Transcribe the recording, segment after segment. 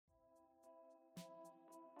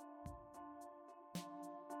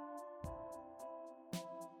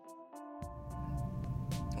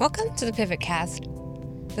Welcome to the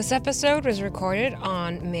PIVOTcast. This episode was recorded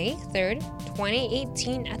on May 3rd,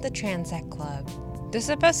 2018 at the Transect Club. This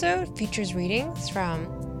episode features readings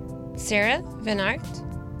from Sarah Venart,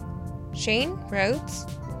 Shane Rhodes,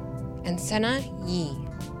 and Sennah Yee.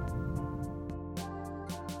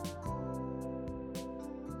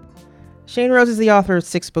 Shane Rhodes is the author of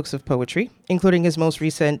 6 books of poetry, including his most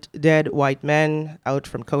recent Dead White Men, out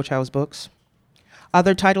from Coach House Books.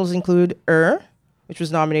 Other titles include which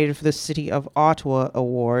was nominated for the City of Ottawa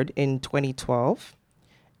Award in 2012,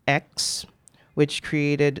 X, which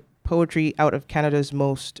created poetry out of Canada's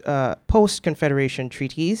most post-Confederation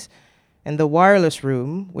treaties, and The Wireless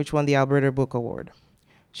Room, which won the Alberta Book Award.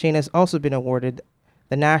 Shane has also been awarded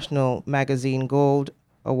the National Magazine Gold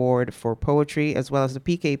Award for Poetry, as well as the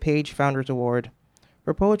PK Page Founders Award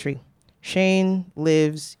for Poetry. Shane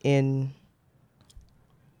lives in,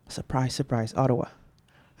 surprise, surprise, Ottawa.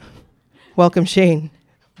 Welcome, Shane.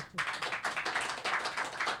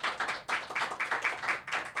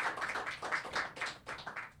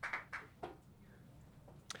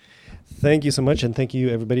 Thank you so much, and thank you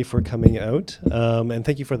everybody for coming out, and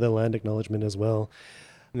thank you for the land acknowledgement as well.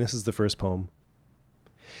 And this is the first poem.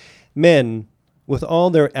 Men, with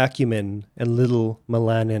all their acumen and little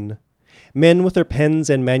melanin, men with their pens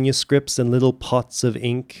and manuscripts and little pots of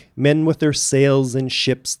ink, men with their sails and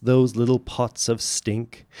ships, those little pots of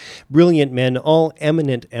stink, brilliant men, all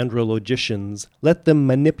eminent andrologicians, let them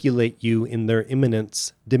manipulate you in their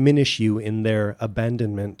imminence, diminish you in their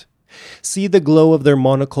abandonment. See the glow of their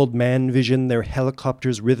monocled man vision, their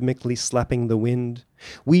helicopters rhythmically slapping the wind.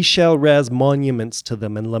 We shall razz monuments to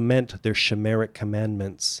them and lament their chimeric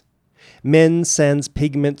commandments. Men sans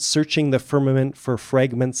pigment searching the firmament for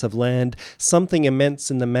fragments of land, something immense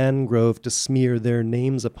in the mangrove to smear their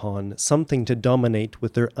names upon, something to dominate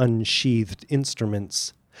with their unsheathed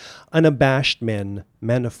instruments. Unabashed men,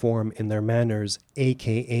 maniform in their manners,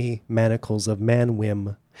 aka manacles of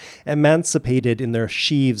man-whim, emancipated in their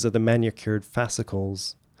sheaves of the manicured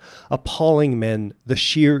fascicles. Appalling men, the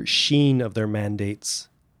sheer sheen of their mandates.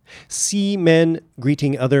 See men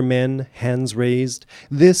greeting other men, hands raised.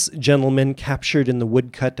 This gentleman, captured in the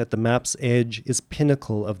woodcut at the map's edge, is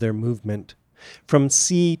pinnacle of their movement. From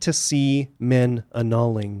sea to sea, men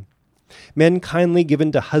annulling. Men kindly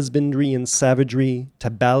given to husbandry and savagery,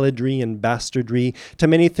 to balladry and bastardry, to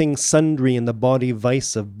many things sundry in the body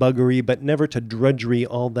vice of buggery, but never to drudgery,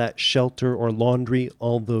 all that shelter or laundry,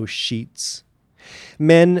 all those sheets.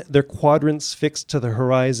 Men, their quadrants fixed to the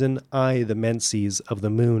horizon, eye the menses of the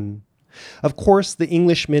moon. Of course, the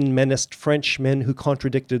Englishmen menaced Frenchmen who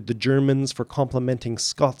contradicted the Germans for complimenting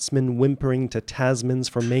Scotsmen, whimpering to Tasmans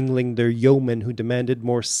for mangling their yeomen who demanded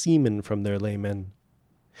more seamen from their laymen.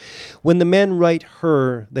 When the men write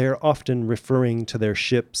her, they are often referring to their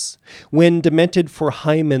ships. When, demented for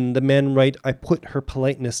Hymen, the men write, I put her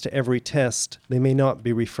politeness to every test, they may not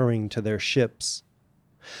be referring to their ships.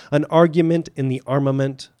 An argument in the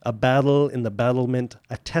armament, a battle in the battlement,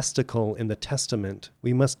 a testicle in the testament.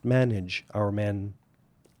 We must manage our men.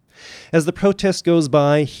 As the protest goes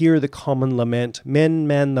by, hear the common lament. Men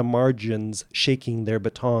man the margins, shaking their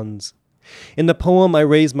batons. In the poem, I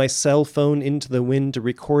raise my cell phone into the wind to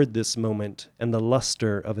record this moment and the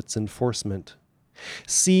luster of its enforcement.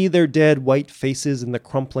 See their dead white faces in the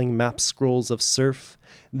crumpling map scrolls of surf.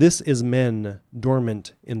 This is men,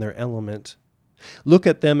 dormant in their element. Look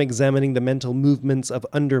at them examining the mental movements of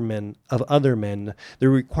undermen, of other men, the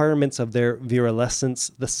requirements of their virilescence,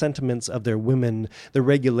 the sentiments of their women, the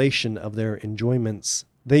regulation of their enjoyments.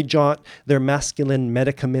 They jot their masculine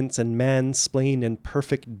medicaments and mansplain in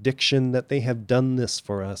perfect diction that they have done this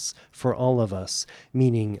for us, for all of us,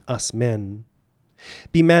 meaning us men.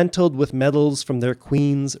 Bemantled with medals from their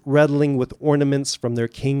queens, rattling with ornaments from their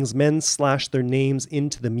kings, men slash their names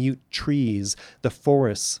into the mute trees, the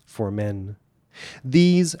forests for men.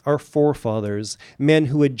 These are forefathers, men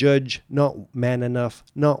who would judge not man enough,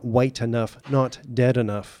 not white enough, not dead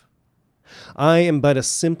enough. I am but a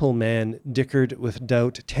simple man, dickered with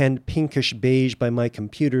doubt, tanned pinkish beige by my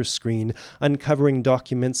computer screen, uncovering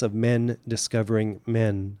documents of men discovering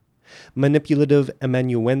men. Manipulative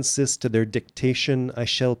amanuensis to their dictation, I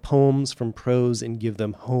shell poems from prose and give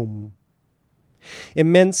them home.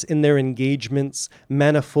 Immense in their engagements,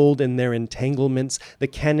 manifold in their entanglements, the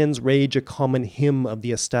cannons rage a common hymn of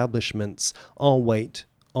the establishments, all white,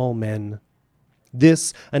 all men.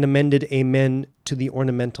 This an amended amen to the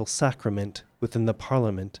ornamental sacrament within the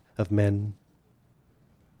parliament of men.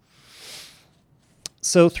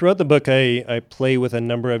 So throughout the book, I play with a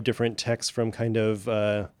number of different texts from kind of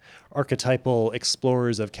archetypal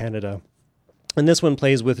explorers of Canada. And this one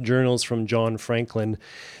plays with journals from John Franklin,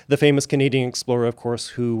 the famous Canadian explorer, of course,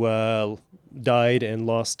 who died and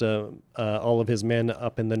lost all of his men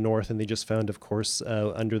up in the north. And they just found, of course,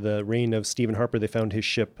 under the reign of Stephen Harper, they found his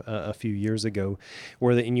ship a few years ago,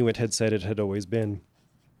 where the Inuit had said it had always been.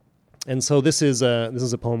 And so this is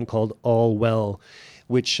a poem called "All Well,"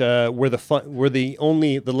 which were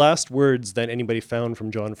the last words that anybody found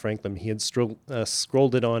from John Franklin. He had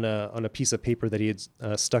scrolled it on a piece of paper that he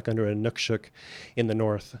had stuck under a nukshuk in the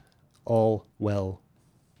north. All well.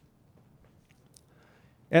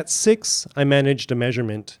 At 6, I managed a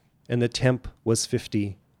measurement, and the temp was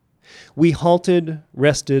 50. We halted,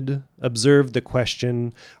 rested, observed the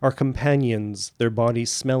question, our companions, their bodies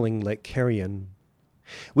smelling like carrion.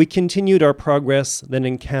 We continued our progress, then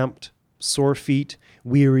encamped, sore feet,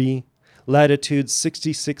 weary, latitude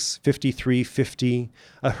 66, 53, 50,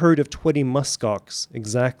 a herd of 20 muskox,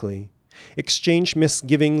 exactly. Exchanged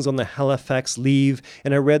misgivings on the Halifax leave,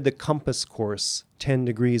 and I read the compass course, 10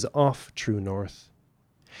 degrees off true north.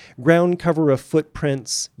 Ground cover of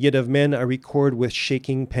footprints, yet of men I record with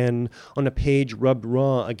shaking pen, on a page rubbed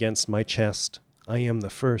raw against my chest. I am the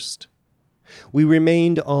first. We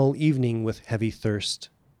remained all evening with heavy thirst.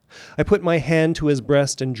 I put my hand to his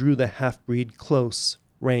breast and drew the half-breed close,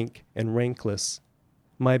 rank and rankless.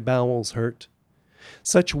 My bowels hurt.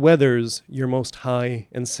 Such weathers, your most high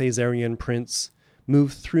and Caesarian prince,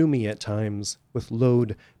 move through me at times with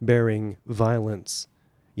load-bearing violence.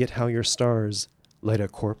 Yet how your stars light a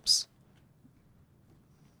corpse.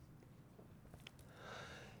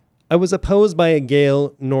 I was opposed by a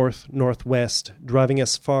gale north-northwest, driving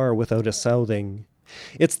us far without a southing.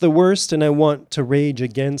 It's the worst, and I want to rage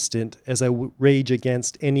against it, as I rage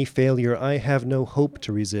against any failure I have no hope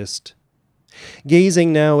to resist.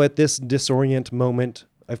 Gazing now at this disorient moment,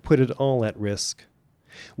 I've put it all at risk.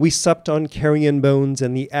 We supped on carrion bones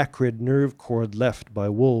and the acrid nerve cord left by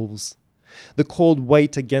wolves. The cold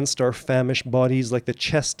white against our famished bodies like the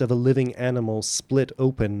chest of a living animal split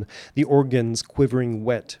open, the organs quivering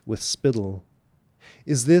wet with spittle.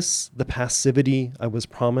 Is this the passivity I was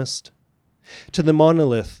promised? To the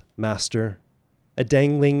monolith, master, a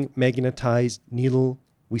dangling magnetized needle,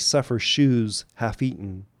 we suffer shoes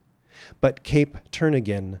half-eaten. But Cape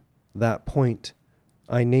Turnagain, that point,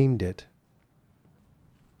 I named it.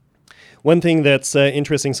 One thing that's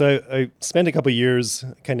interesting, so I spent a couple years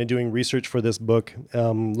kind of doing research for this book,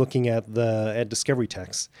 looking at discovery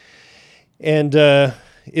texts. And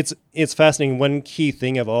it's fascinating. One key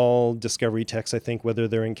thing of all discovery texts, I think, whether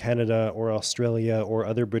they're in Canada or Australia or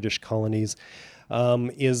other British colonies,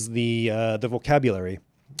 is the vocabulary.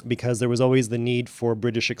 Because there was always the need for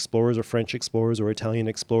British explorers or French explorers or Italian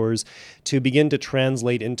explorers to begin to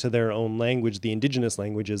translate into their own language the indigenous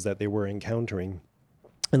languages that they were encountering.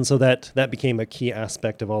 And so that became a key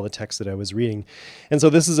aspect of all the texts that I was reading. And so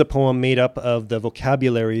this is a poem made up of the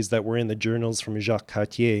vocabularies that were in the journals from Jacques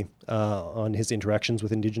Cartier on his interactions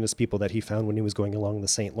with indigenous people that he found when he was going along the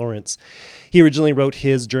St. Lawrence. He originally wrote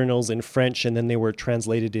his journals in French, and then they were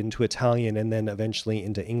translated into Italian and then eventually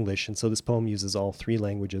into English. And so this poem uses all three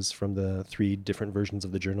languages from the three different versions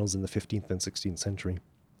of the journals in the 15th and 16th century.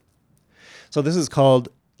 So this is called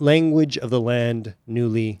Language of the Land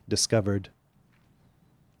Newly Discovered.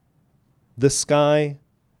 The sky,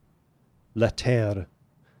 la terre,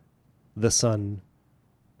 the sun.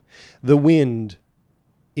 The wind,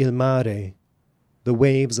 il mare, the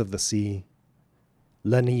waves of the sea.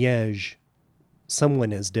 La neige,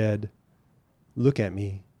 someone is dead. Look at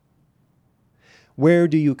me. Where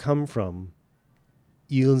do you come from?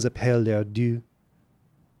 Ils appellent leur Dieu.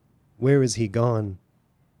 Where is he gone?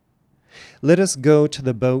 Let us go to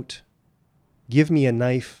the boat. Give me a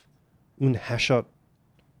knife, un hachot,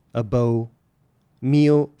 a bow,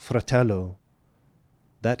 mio fratello,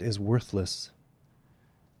 that is worthless.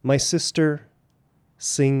 My sister,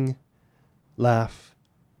 sing, laugh,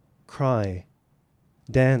 cry,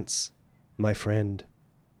 dance, my friend,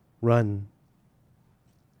 run.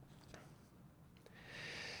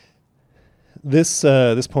 This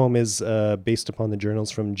poem is based upon the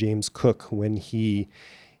journals from James Cook when he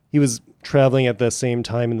was traveling at the same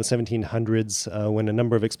time in the 1700s when a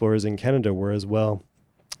number of explorers in Canada were as well.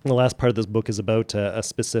 The last part of this book is about a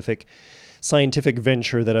specific scientific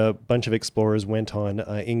venture that a bunch of explorers went on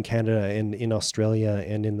in Canada and in Australia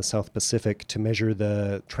and in the South Pacific to measure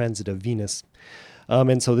the transit of Venus.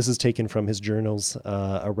 And so this is taken from his journals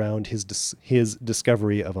around his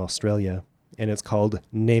discovery of Australia, and it's called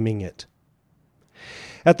Naming It.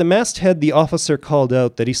 At the masthead, the officer called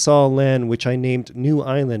out that he saw land which I named New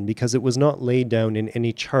Island because it was not laid down in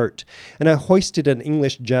any chart, and I hoisted an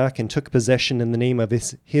English jack and took possession in the name of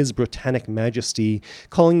His Britannic Majesty,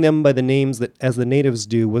 calling them by the names that, as the natives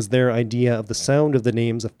do, was their idea of the sound of the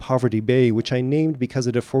names of Poverty Bay, which I named because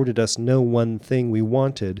it afforded us no one thing we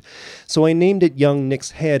wanted. So I named it Young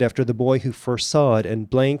Nick's Head after the boy who first saw it, and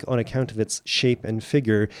Blank on account of its shape and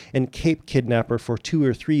figure, and Cape Kidnapper for 2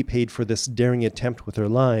 or 3 paid for this daring attempt with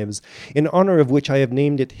their lives, in honor of which I have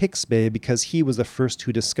named it Hicks Bay because he was the first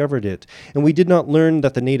who discovered it, and we did not learn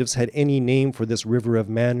that the natives had any name for this river of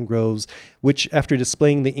mangroves, which after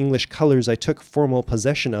displaying the English colours I took formal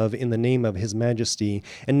possession of in the name of His Majesty,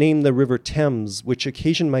 and named the river Thames, which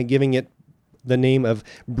occasioned my giving it the name of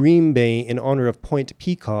Bream Bay in honor of Point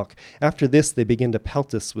Peacock. After this they began to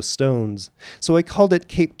pelt us with stones. So I called it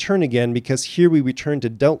Cape Turn again because here we returned to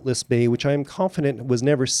Doubtless Bay, which I am confident was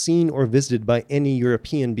never seen or visited by any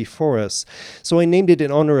European before us. So I named it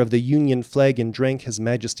in honor of the Union flag and drank His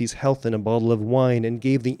Majesty's health in a bottle of wine and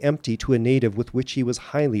gave the empty to a native with which he was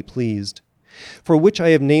highly pleased. For which I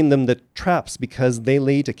have named them the Traps, because they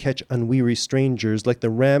lay to catch unweary strangers, like the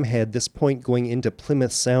Ramhead, this point going into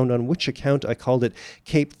Plymouth Sound, on which account I called it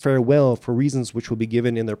Cape Farewell, for reasons which will be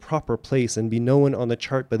given in their proper place, and be known on the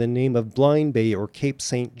chart by the name of Blind Bay or Cape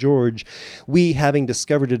St. George, we having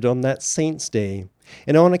discovered it on that Saint's Day.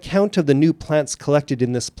 And on account of the new plants collected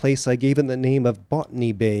in this place, I gave it the name of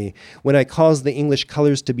Botany Bay, when I caused the English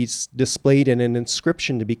colours to be displayed and an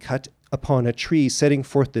inscription to be cut upon a tree setting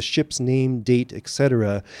forth the ship's name, date,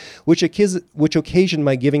 etc., which occasioned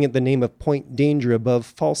my giving it the name of Point Danger above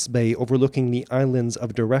False Bay, overlooking the islands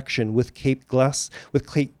of Direction, with Cape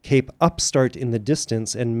Upstart in the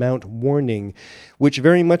distance, and Mount Warning, which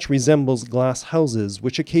very much resembles glass houses,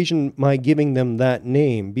 which occasioned my giving them that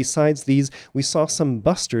name. Besides these, we saw some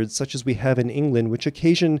bustards, such as we have in England, which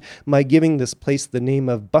occasioned my giving this place the name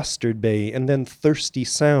of Bustard Bay, and then Thirsty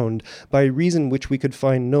Sound, by reason which we could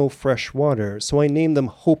find no fresh water. So I named them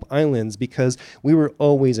Hope Islands, because we were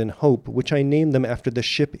always in hope, which I named them after the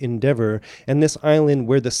ship Endeavour, and this island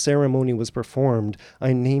where the ceremony was performed,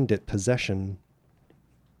 I named it Possession.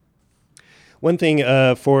 One thing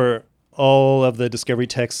for all of the discovery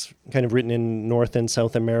texts kind of written in North and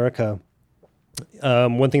South America,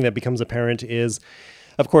 one thing that becomes apparent is,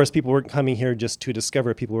 of course, people weren't coming here just to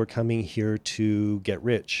discover. People were coming here to get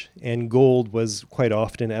rich. And gold was quite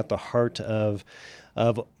often at the heart of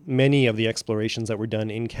many of the explorations that were done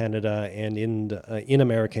in Canada and in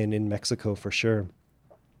America and in Mexico for sure.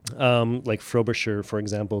 Like Frobisher, for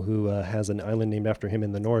example, who has an island named after him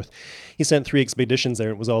in the north. He sent 3 expeditions there.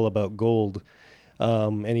 It was all about gold.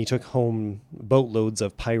 And he took home boatloads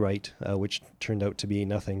of pyrite, which turned out to be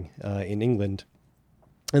nothing in England.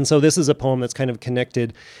 And so this is a poem that's kind of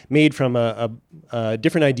connected, made from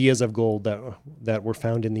different ideas of gold that were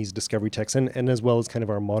found in these discovery texts, and as well as kind of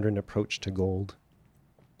our modern approach to gold.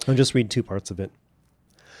 I'll just read 2 parts of it.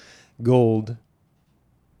 Gold.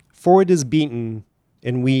 For it is beaten,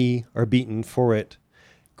 and we are beaten for it,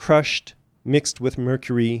 crushed, mixed with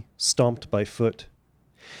mercury, stomped by foot.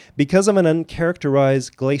 Because of an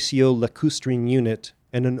uncharacterized glacio-lacustrine unit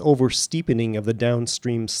and an oversteepening of the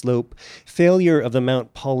downstream slope, failure of the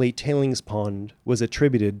Mount Polly tailings pond was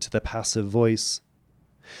attributed to the passive voice.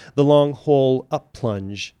 The long hole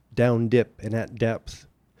up-plunge, down-dip, and at depth.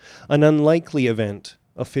 An unlikely event,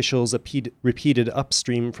 officials repeated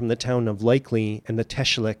upstream from the town of Likely and the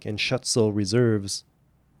Teshelek and Schutzell reserves.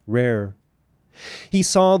 Rare. He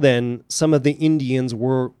saw then some of the Indians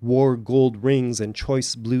wore gold rings and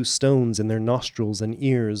choice blue stones in their nostrils and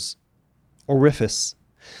ears. Orifice,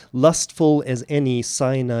 lustful as any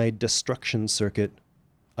cyanide destruction circuit.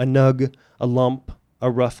 A nug, a lump, a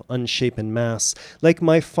rough unshapen mass. Like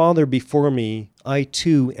my father before me, I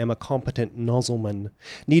too am a competent nozzleman,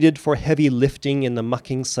 needed for heavy lifting in the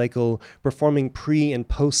mucking cycle, performing pre- and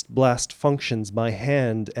post-blast functions by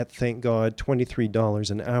hand at, thank God, $23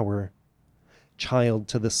 an hour. Child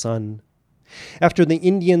to the sun. After the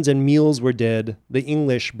Indians and mules were dead, the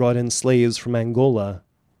English brought in slaves from Angola,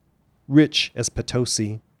 rich as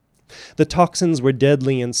Potosi. The toxins were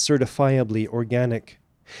deadly and certifiably organic.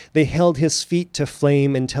 They held his feet to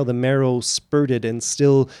flame until the marrow spurted, and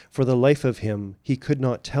still, for the life of him, he could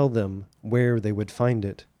not tell them where they would find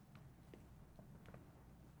it.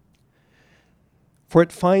 For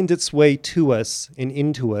it finds its way to us and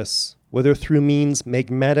into us, whether through means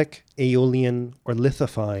magmatic, aeolian, or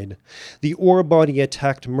lithified, the ore body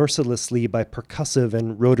attacked mercilessly by percussive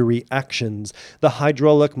and rotary actions, the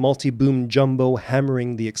hydraulic multi-boom jumbo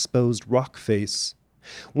hammering the exposed rock face.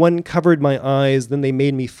 One covered my eyes, then they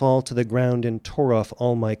made me fall to the ground and tore off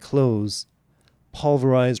all my clothes.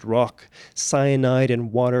 pulverized rock, cyanide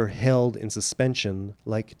and water held in suspension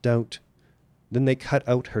like doubt. Then they cut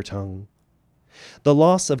out her tongue. The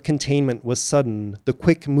loss of containment was sudden, the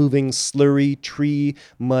quick-moving, slurry, tree,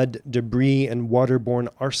 mud, debris, and waterborne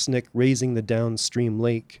arsenic raising the downstream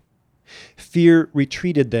lake. Fear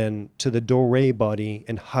retreated then to the doré body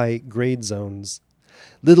and high-grade zones.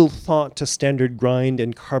 Little thought to standard grind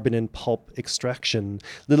and carbon and pulp extraction,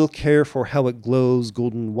 little care for how it glows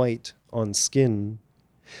golden white on skin.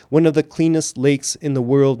 One of the cleanest lakes in the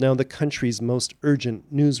world, now the country's most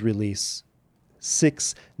urgent news release.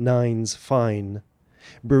 6 nines fine,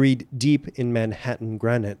 buried deep in Manhattan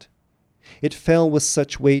granite. It fell with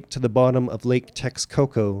such weight to the bottom of Lake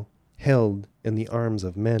Texcoco, held in the arms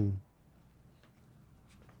of men.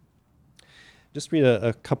 Just read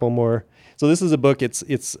a couple more. So this is a book,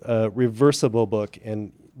 it's a reversible book,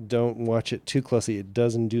 and don't watch it too closely. It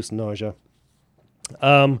does induce nausea.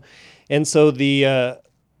 And so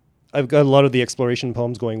I've got a lot of the exploration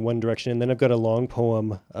poems going one direction, and then I've got a long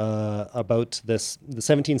poem about the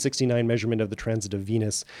 1769 measurement of the transit of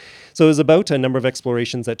Venus. So it was about a number of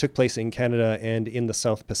explorations that took place in Canada and in the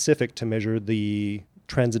South Pacific to measure the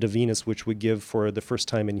transit of Venus, which would give, for the first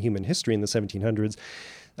time in human history in the 1700s,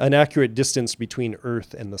 an accurate distance between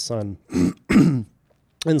Earth and the Sun.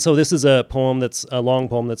 And so this is a long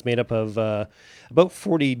poem that's made up of about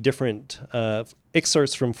 40 different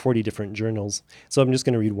excerpts from 40 different journals. So I'm just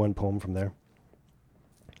going to read one poem from there.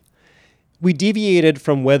 We deviated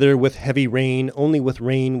from weather with heavy rain, only with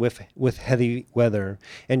rain with heavy weather,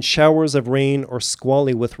 and showers of rain, or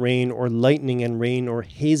squally with rain, or lightning and rain, or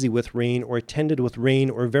hazy with rain, or attended with rain,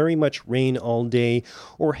 or very much rain all day,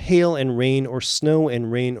 or hail and rain, or snow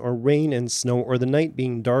and rain, or rain and snow, or the night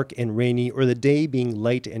being dark and rainy, or the day being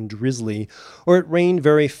light and drizzly, or it rained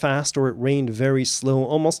very fast, or it rained very slow.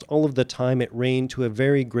 Almost all of the time it rained to a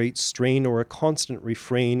very great strain, or a constant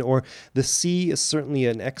refrain, or the sea is certainly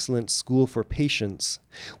an excellent school for patience.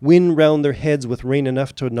 Wind round their heads with rain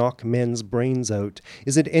enough to knock men's brains out.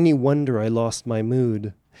 Is it any wonder I lost my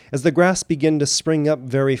mood? As the grass began to spring up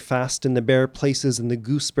very fast in the bare places and the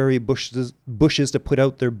gooseberry bushes to put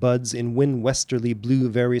out their buds in wind westerly blew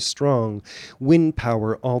very strong, wind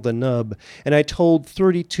power all the nub, and I told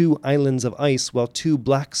 32 islands of ice while 2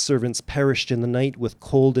 black servants perished in the night with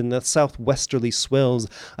cold in the southwesterly swells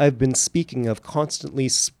I've been speaking of constantly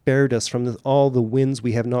spared us from all the winds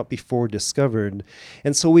we have not before discovered.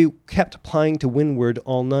 And so we kept plying to windward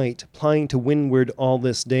all night, plying to windward all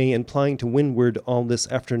this day, and plying to windward all this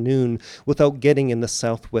afternoon without getting in the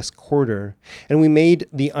southwest quarter. And we made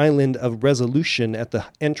the island of Resolution at the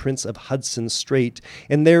entrance of Hudson Strait,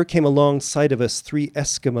 and there came alongside of us 3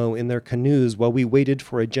 Eskimo in their canoes while we waited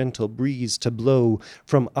for a gentle breeze to blow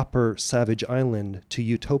from Upper Savage Island to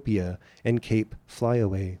Utopia and Cape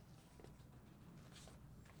Flyaway.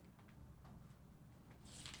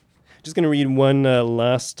 Just going to read one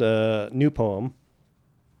last new poem.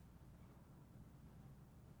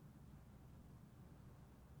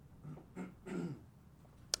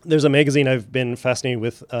 There's a magazine I've been fascinated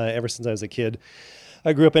with ever since I was a kid.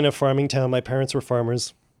 I grew up in a farming town. My parents were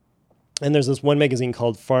farmers. And there's this one magazine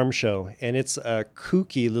called Farm Show. And it's a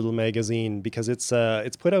kooky little magazine because it's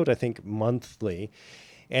put out, I think, monthly.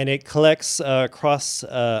 And it collects across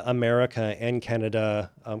America and Canada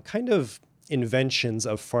kind of inventions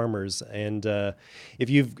of farmers. And if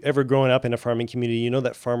you've ever grown up in a farming community, you know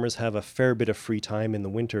that farmers have a fair bit of free time in the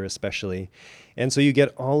winter especially. And so you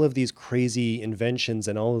get all of these crazy inventions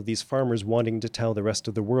and all of these farmers wanting to tell the rest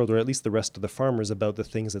of the world, or at least the rest of the farmers, about the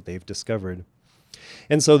things that they've discovered.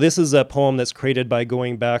 And so this is a poem that's created by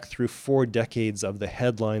going back through 4 decades of the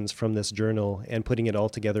headlines from this journal and putting it all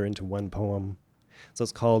together into one poem. So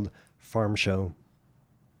it's called Farm Show.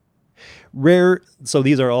 So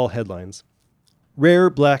these are all headlines. Rare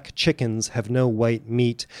black chickens have no white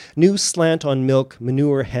meat. New slant on milk,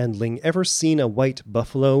 manure handling. Ever seen a white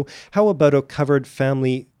buffalo? How about a covered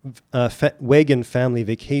family wagon family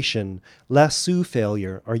vacation? Lasso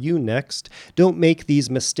failure. Are you next? Don't make these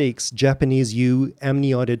mistakes. Japanese ewe,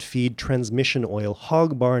 amniotic feed, transmission oil,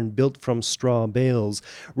 hog barn built from straw bales,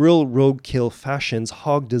 rural roadkill fashions,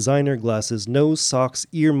 hog designer glasses, nose socks,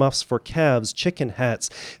 ear muffs for calves, chicken hats,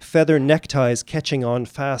 feather neckties catching on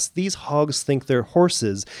fast. These hogs think they're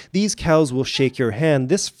horses. These cows will shake your hand.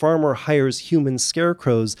 This farmer hires human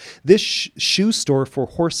scarecrows. This shoe store for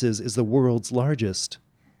horses is the world's largest.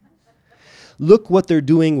 Look what they're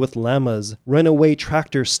doing with llamas. Runaway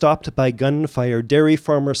tractor stopped by gunfire. Dairy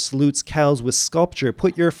farmer salutes cows with sculpture.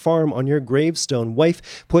 Put your farm on your gravestone.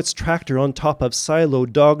 Wife puts tractor on top of silo.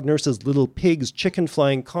 Dog nurses little pigs. Chicken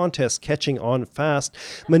flying contest catching on fast.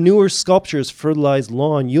 Manure sculptures fertilize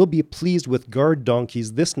lawn. You'll be pleased with guard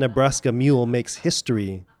donkeys. This Nebraska mule makes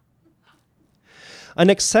history. An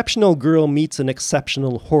exceptional girl meets an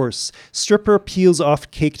exceptional horse. Stripper peels off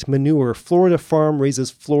caked manure. Florida farm raises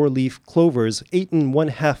floor leaf clovers. 8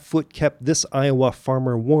 1/2 foot kept this Iowa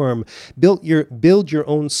farmer warm. Build your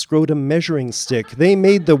own scrotum measuring stick. They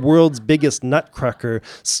made the world's biggest nutcracker.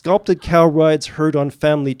 Sculpted cow rides heard on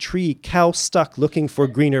family tree. Cow stuck looking for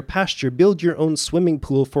greener pasture. Build your own swimming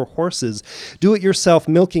pool for horses. Do-it-yourself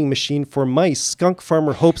milking machine for mice. Skunk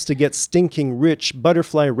farmer hopes to get stinking rich.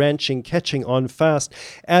 Butterfly ranching catching on fast.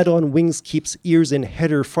 Add on wings keeps ears in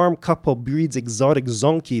header. Farm couple breeds exotic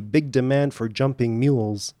zonkey. Big demand for jumping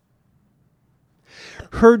mules.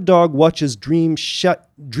 Herd dog watches dream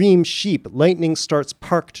sheep. Lightning starts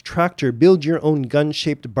parked tractor. Build your own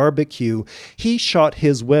gun-shaped barbecue. He shot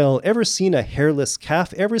his well. Ever seen a hairless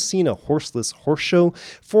calf? Ever seen a horseless horse show?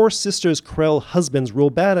 4 sisters corral husbands.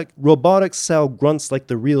 Robotic sow grunts like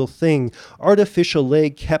the real thing. Artificial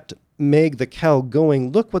leg kept Meg the cow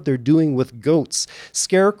going. Look what they're doing with goats.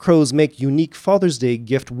 Scarecrows make unique Father's Day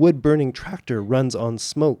gift. Wood-burning tractor runs on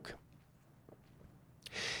smoke.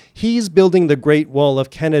 He's building the Great Wall of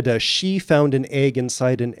Canada. She found an egg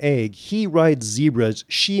inside an egg. He rides zebras.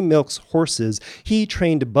 She milks horses. He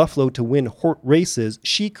trained buffalo to win races.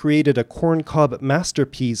 She created a corncob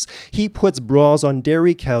masterpiece. He puts bras on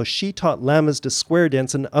dairy cows. She taught llamas to square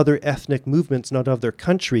dance and other ethnic movements not of their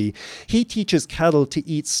country. He teaches cattle to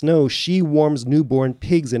eat snow. She warms newborn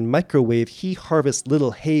pigs in microwave. He harvests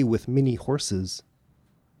little hay with mini horses.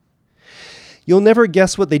 You'll never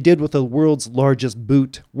guess what they did with the world's largest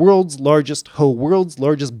boot, world's largest hoe, world's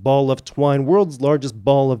largest ball of twine, world's largest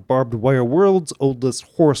ball of barbed wire, world's oldest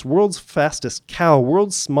horse, world's fastest cow,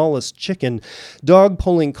 world's smallest chicken, dog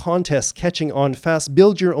pulling contest catching on fast,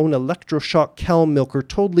 build your own electroshock cow milker,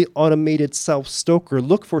 totally automated self-stoker,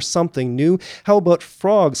 look for something new. How about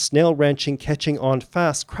frogs, snail ranching catching on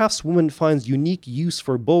fast, craftswoman finds unique use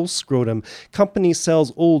for bull scrotum, company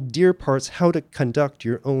sells old deer parts, how to conduct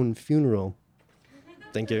your own funeral.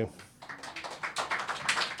 Thank you.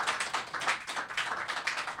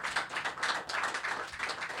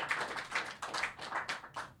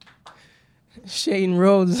 Shane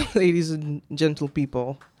Rhodes, ladies and gentle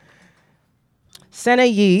people.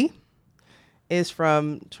 Sennah Yee is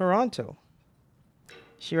from Toronto.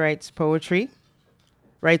 She writes poetry,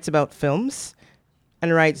 writes about films,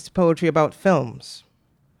 and writes poetry about films.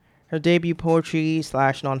 Her debut poetry /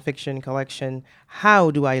 nonfiction collection,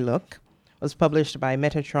 How Do I Look?, was published by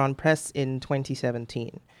Metatron Press in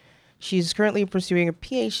 2017. She's currently pursuing a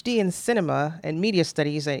PhD in cinema and media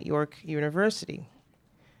studies at York University,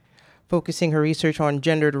 focusing her research on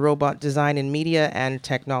gendered robot design in media and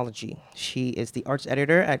technology. She is the arts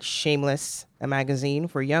editor at Shameless, a magazine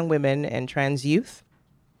for young women and trans youth.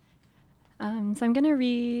 So I'm going to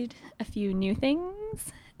read a few new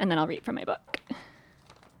things, and then I'll read from my book.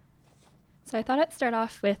 So I thought I'd start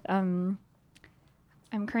off with...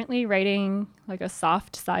 I'm currently writing like a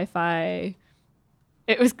soft sci-fi.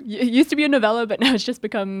 It used to be a novella, but now it's just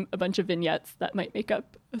become a bunch of vignettes that might make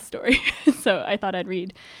up a story. So I thought I'd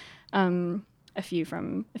read a few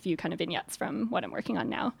kind of vignettes from what I'm working on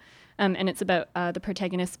now. And it's about the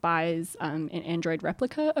protagonist buys an android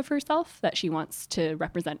replica of herself that she wants to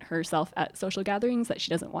represent herself at social gatherings that she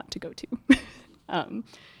doesn't want to go to.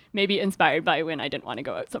 Maybe inspired by when I didn't want to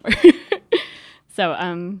go out somewhere. So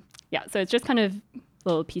it's just kind of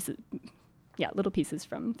little pieces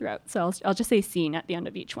from throughout. So I'll just say scene at the end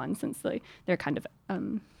of each one since they're kind of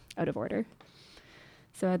out of order.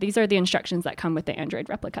 So these are the instructions that come with the android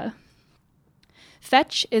replica.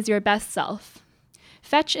 Fetch is your best self.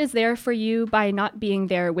 Fetch is there for you by not being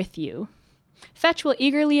there with you. Fetch will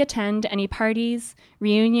eagerly attend any parties,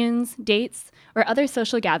 reunions, dates, or other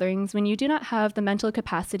social gatherings when you do not have the mental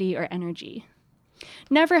capacity or energy.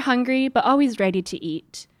 Never hungry, but always ready to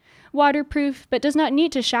eat. Waterproof, but does not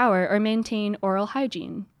need to shower or maintain oral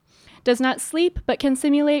hygiene. Does not sleep, but can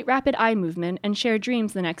simulate rapid eye movement and share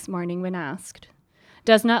dreams the next morning when asked.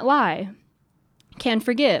 Does not lie. Can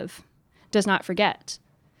forgive. Does not forget.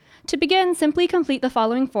 To begin, simply complete the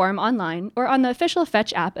following form online or on the official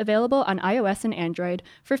Fetch app available on iOS and Android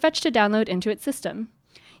for Fetch to download into its system.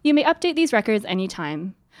 You may update these records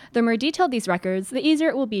anytime. The more detailed these records, the easier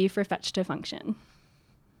it will be for Fetch to function.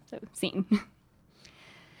 So, scene.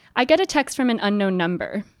 I get a text from an unknown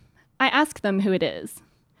number. I ask them who it is.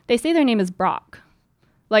 They say their name is Brock.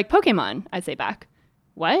 Like Pokemon, I say back.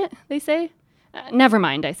 What? They say. Never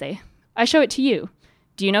mind, I say. I show it to you.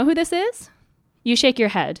 Do you know who this is? You shake your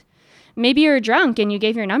head. Maybe you're drunk and you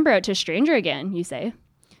gave your number out to a stranger again, you say.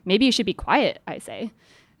 Maybe you should be quiet, I say.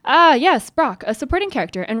 Ah, yes, Brock, a supporting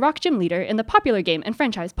character and rock gym leader in the popular game and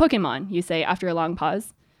franchise Pokemon, you say after a long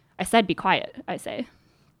pause. I said be quiet, I say.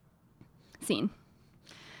 Scene.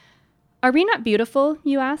 Are we not beautiful,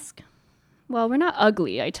 you ask? Well, we're not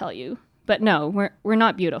ugly, I tell you. But no, we're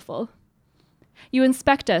not beautiful. You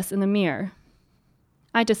inspect us in the mirror.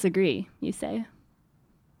 I disagree, you say.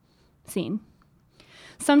 Scene.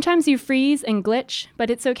 Sometimes you freeze and glitch, but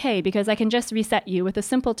it's okay because I can just reset you with a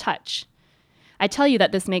simple touch. I tell you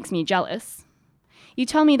that this makes me jealous. You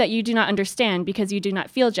tell me that you do not understand because you do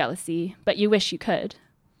not feel jealousy, but you wish you could.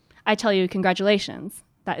 I tell you, congratulations,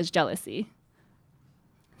 that is jealousy.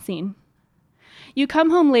 Scene. You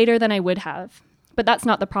come home later than I would have, but that's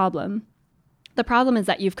not the problem. The problem is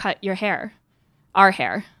that you've cut your hair. Our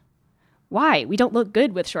hair. Why? We don't look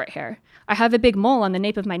good with short hair. I have a big mole on the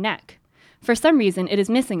nape of my neck. For some reason, it is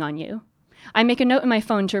missing on you. I make a note in my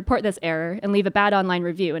phone to report this error and leave a bad online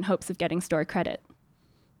review in hopes of getting store credit.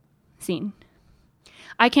 Scene.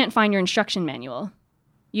 I can't find your instruction manual.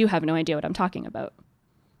 You have no idea what I'm talking about.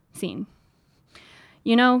 Scene.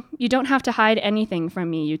 You know, you don't have to hide anything from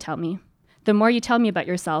me, you tell me. The more you tell me about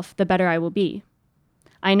yourself, the better I will be.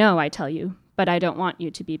 I know, I tell you, but I don't want you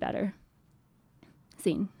to be better.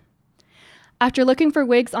 Scene. After looking for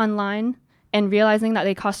wigs online and realizing that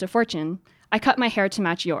they cost a fortune, I cut my hair to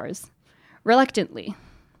match yours. Reluctantly.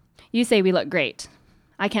 You say we look great.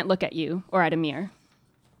 I can't look at you or at a mirror.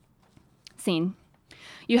 Scene.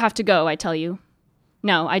 You have to go, I tell you.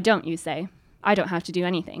 No, I don't, you say. I don't have to do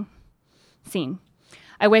anything. Scene.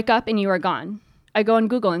 I wake up and you are gone. I go on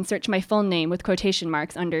Google and search my full name with quotation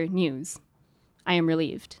marks under news. I am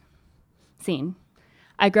relieved. Scene.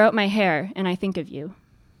 I grow out my hair and I think of you.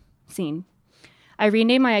 Scene. I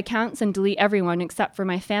rename my accounts and delete everyone except for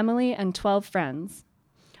my family and 12 friends.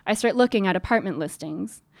 I start looking at apartment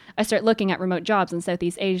listings. I start looking at remote jobs in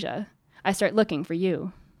Southeast Asia. I start looking for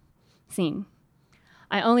you. Scene.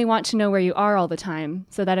 I only want to know where you are all the time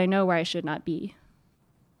so that I know where I should not be.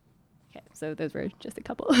 Okay, so those were just a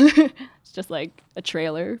couple. It's just like a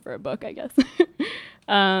trailer for a book, I guess.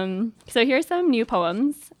 So here's some new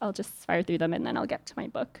poems. I'll just fire through them and then I'll get to my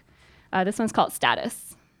book. This one's called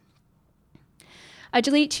Status. I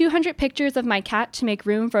delete 200 pictures of my cat to make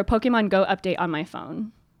room for a Pokemon Go update on my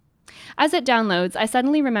phone. As it downloads, I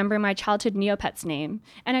suddenly remember my childhood Neopet's name,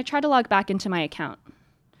 and I try to log back into my account.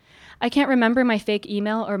 I can't remember my fake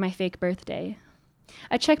email or my fake birthday.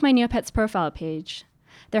 I check my Neopet's profile page.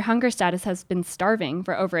 Their hunger status has been starving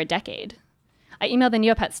for over a decade. I email the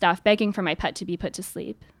Neopet staff begging for my pet to be put to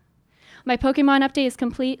sleep. My Pokemon update is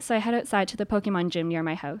complete, so I head outside to the Pokemon gym near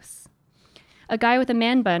my house. A guy with a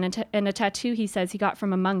man bun and a tattoo he says he got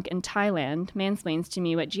from a monk in Thailand mansplains to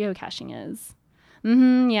me what geocaching is.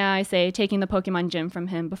 Yeah, I say, taking the Pokemon gym from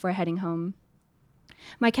him before heading home.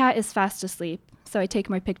 My cat is fast asleep, so I take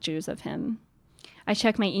more pictures of him. I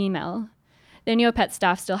check my email. The Neopet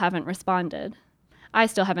staff still haven't responded. I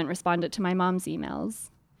still haven't responded to my mom's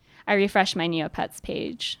emails. I refresh my Neopets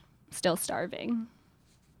page. Still starving.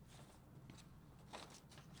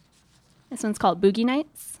 This one's called Boogie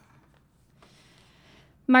Nights.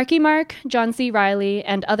 Marky Mark, John C. Reilly,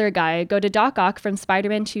 and other guy go to Doc Ock from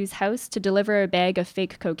Spider-Man 2's house to deliver a bag of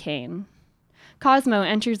fake cocaine. Cosmo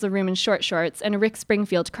enters the room in short shorts and a Rick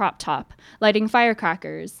Springfield crop top, lighting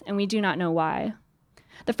firecrackers, and we do not know why.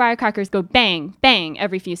 The firecrackers go bang, bang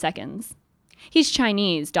every few seconds. He's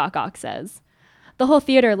Chinese, Doc Ock says. The whole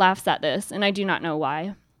theater laughs at this, and I do not know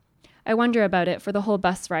why. I wonder about it for the whole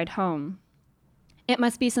bus ride home. It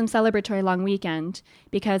must be some celebratory long weekend,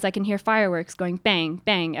 because I can hear fireworks going bang,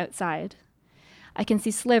 bang outside. I can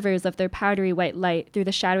see slivers of their powdery white light through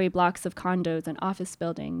the shadowy blocks of condos and office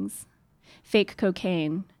buildings. Fake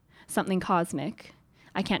cocaine, something cosmic.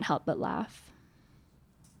 I can't help but laugh.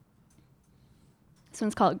 This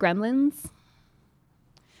one's called Gremlins.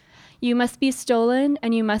 You must be stolen,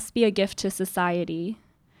 and you must be a gift to society.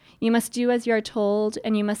 You must do as you are told,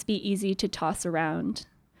 and you must be easy to toss around.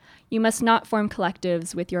 You must not form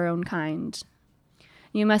collectives with your own kind.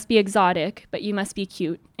 You must be exotic, but you must be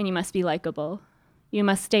cute, and you must be likable. You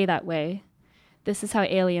must stay that way. This is how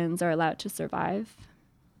aliens are allowed to survive.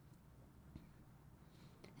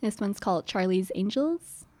 This one's called Charlie's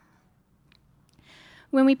Angels.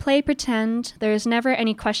 When we play pretend, there is never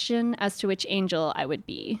any question as to which angel I would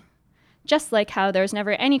be. Just like how there's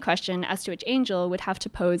never any question as to which angel would have to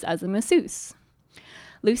pose as a masseuse.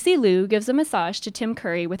 Lucy Liu gives a massage to Tim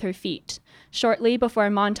Curry with her feet, shortly before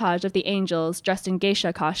a montage of the angels dressed in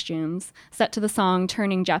geisha costumes, set to the song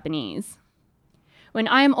Turning Japanese. When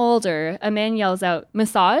I am older, a man yells out,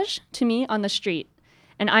 "Massage?" to me on the street,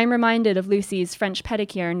 and I'm reminded of Lucy's French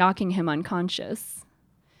pedicure knocking him unconscious.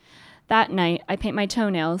 That night, I paint my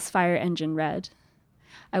toenails fire engine red.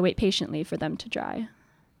 I wait patiently for them to dry.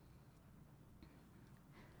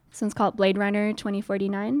 This one's called Blade Runner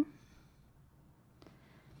 2049.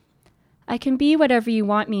 I can be whatever you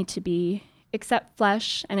want me to be, except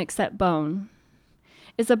flesh and except bone.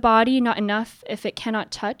 Is a body not enough if it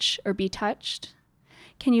cannot touch or be touched?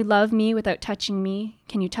 Can you love me without touching me?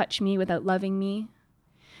 Can you touch me without loving me?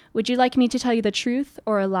 Would you like me to tell you the truth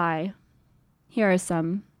or a lie? Here are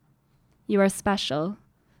some. You are special.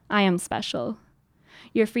 I am special.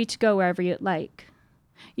 You are free to go wherever you'd like.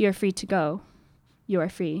 You are free to go. You are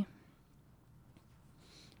free.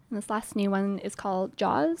 And this last new one is called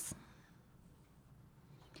Jaws.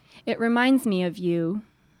 It reminds me of you.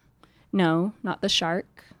 No, not the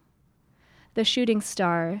shark. The shooting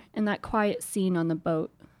star and that quiet scene on the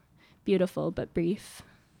boat. Beautiful but brief.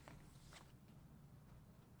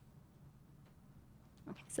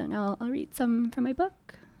 Okay, so now I'll read some from my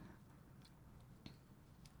book.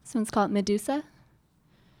 This one's called Medusa.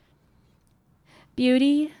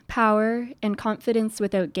 Beauty, power, and confidence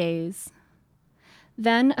without gaze.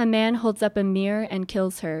 Then a man holds up a mirror and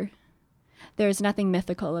kills her. There is nothing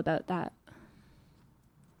mythical about that.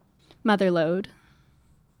 Motherlode.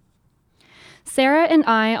 Sarah and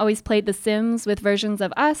I always played The Sims with versions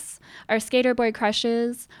of us, our skater boy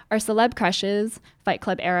crushes, our celeb crushes, Fight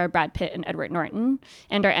Club era Brad Pitt and Edward Norton,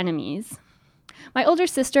 and our enemies. My older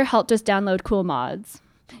sister helped us download cool mods.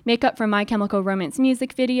 Makeup from My Chemical Romance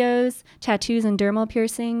music videos, tattoos and dermal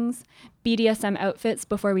piercings, BDSM outfits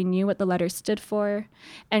before we knew what the letters stood for,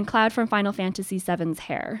 and Cloud from Final Fantasy VII's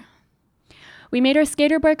hair. We made our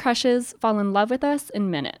skater boy crushes fall in love with us in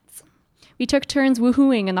minutes. We took turns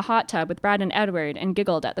woohooing in the hot tub with Brad and Edward and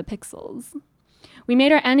giggled at the pixels. We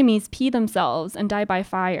made our enemies pee themselves and die by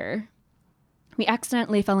fire. We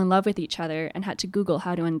accidentally fell in love with each other and had to Google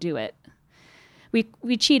how to undo it.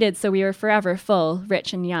 We cheated so we were forever full,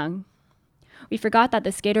 rich, and young. We forgot that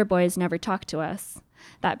the skater boys never talked to us,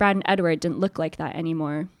 that Brad and Edward didn't look like that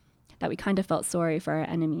anymore, that we kind of felt sorry for our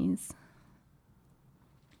enemies.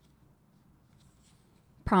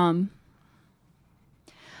 Prom.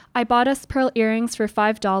 I bought us pearl earrings for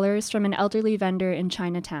 $5 from an elderly vendor in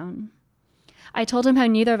Chinatown. I told him how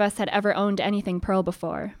neither of us had ever owned anything pearl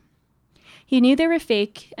before. He knew they were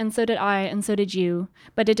fake, and so did I, and so did you,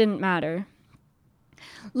 but it didn't matter.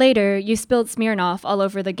 Later, you spilled Smirnoff all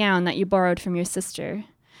over the gown that you borrowed from your sister.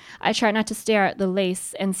 I tried not to stare at the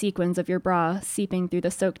lace and sequins of your bra seeping through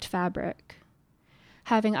the soaked fabric.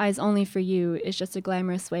 Having eyes only for you is just a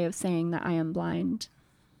glamorous way of saying that I am blind.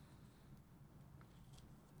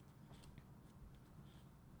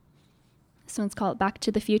 This one's called Back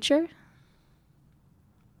to the Future.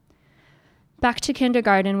 Back to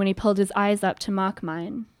kindergarten when he pulled his eyes up to mock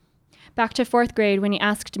mine. Back to 4th grade when he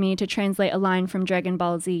asked me to translate a line from Dragon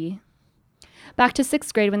Ball Z. Back to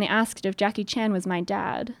 6th grade when they asked if Jackie Chan was my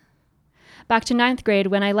dad. Back to 9th grade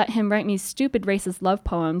when I let him write me stupid racist love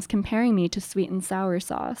poems comparing me to sweet and sour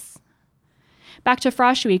sauce. Back to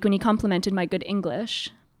Frosh Week when he complimented my good English.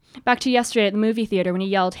 Back to yesterday at the movie theater when he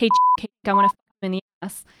yelled, "Hey, I want to f*** him in the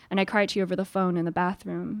ass," and I cried to you over the phone in the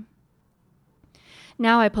bathroom.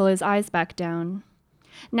 Now I pull his eyes back down.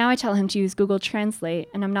 Now I tell him to use Google Translate,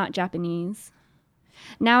 and I'm not Japanese.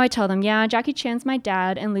 Now I tell them, yeah, Jackie Chan's my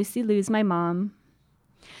dad, and Lucy Liu's my mom.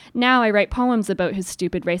 Now I write poems about his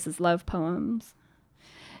stupid racist love poems.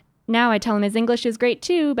 Now I tell him his English is great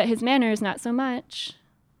too, but his manners not so much.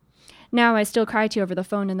 Now I still cry to you over the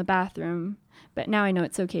phone in the bathroom, but now I know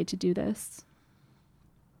it's okay to do this.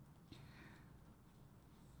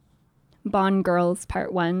 Bond Girls,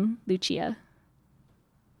 Part 1, Lucia.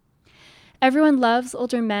 Everyone loves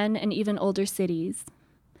older men and even older cities.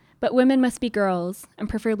 But women must be girls, and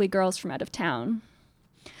preferably girls from out of town.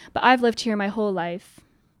 But I've lived here my whole life.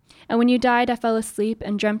 And when you died, I fell asleep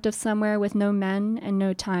and dreamt of somewhere with no men and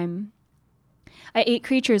no time. I ate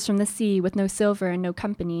creatures from the sea with no silver and no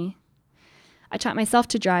company. I taught myself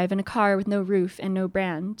to drive in a car with no roof and no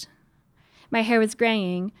brand. My hair was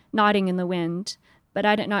graying, nodding in the wind, but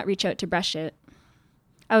I did not reach out to brush it.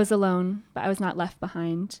 I was alone, but I was not left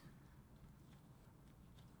behind.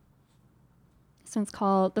 This one's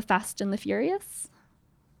called The Fast and the Furious.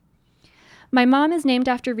 My mom is named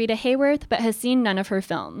after Rita Hayworth, but has seen none of her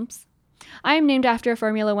films. I am named after a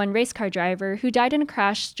Formula One race car driver who died in a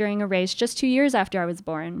crash during a race just 2 years after I was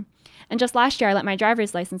born, And just last year, I let my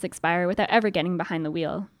driver's license expire without ever getting behind the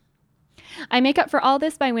wheel. I make up for all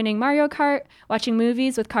this by winning Mario Kart, watching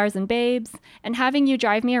movies with cars and babes, and having you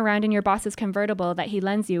drive me around in your boss's convertible that he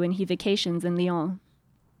lends you when he vacations in Lyon.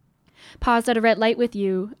 Paused at a red light with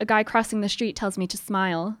you, a guy crossing the street tells me to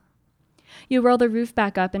smile. You roll the roof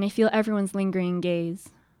back up and I feel everyone's lingering gaze.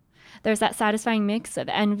 There's that satisfying mix of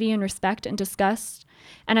envy and respect and disgust,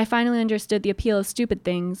 and I finally understood the appeal of stupid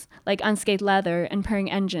things like unscathed leather and purring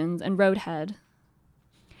engines and roadhead.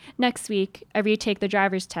 Next week, I retake the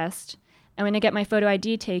driver's test, and when I get my photo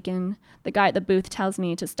ID taken, the guy at the booth tells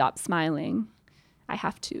me to stop smiling. I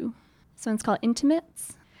have to. This one's called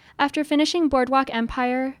Intimates. After finishing Boardwalk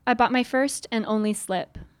Empire, I bought my first and only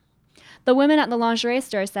slip. The woman at the lingerie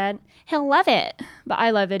store said, "He'll love it," but I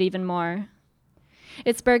love it even more.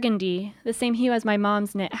 It's burgundy, the same hue as my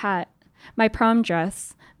mom's knit hat, my prom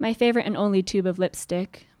dress, my favorite and only tube of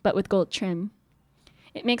lipstick, but with gold trim.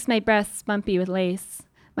 It makes my breasts bumpy with lace,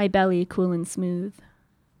 my belly cool and smooth.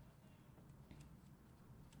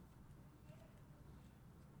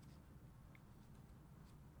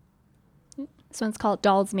 This one's called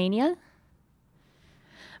Dolls Mania.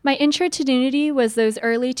 My intro to nudity was those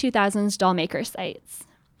early 2000s doll maker sites.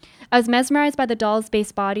 I was mesmerized by the dolls'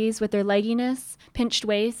 base bodies with their legginess, pinched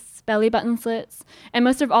waists, belly button slits, and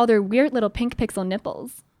most of all their weird little pink pixel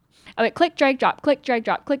nipples. I would click, drag, drop, click, drag,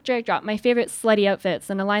 drop, click, drag, drop my favorite slutty outfits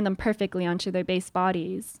and align them perfectly onto their base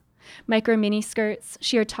bodies. Micro mini skirts,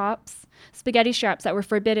 sheer tops, spaghetti straps that were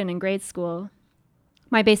forbidden in grade school.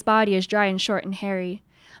 My base body is dry and short and hairy.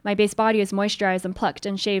 My base body is moisturized and plucked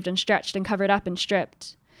and shaved and stretched and covered up and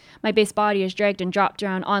stripped. My base body is dragged and dropped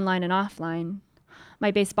around online and offline. My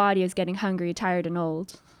base body is getting hungry, tired, and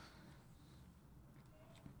old.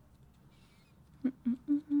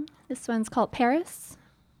 This one's called Paris.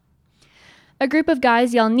 A group of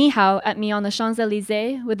guys yell "ni hao" at me on the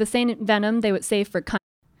Champs-Élysées with the same venom they would save for cunt.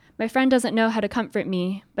 My friend doesn't know how to comfort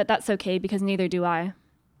me, but that's okay because neither do I.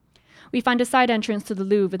 We find a side entrance to the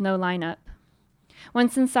Louvre with no lineup.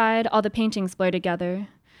 Once inside, all the paintings blur together.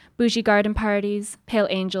 Bougie garden parties, pale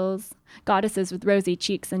angels, goddesses with rosy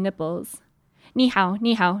cheeks and nipples. Ni hao,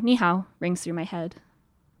 ni hao, ni hao rings through my head.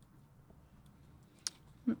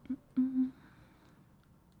 This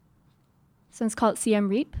one's called Siem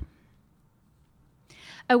Reap.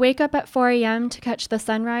 I wake up at 4 a.m. to catch the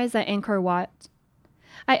sunrise at Angkor Wat.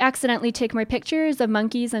 I accidentally take more pictures of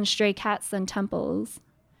monkeys and stray cats than temples.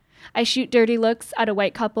 I shoot dirty looks at a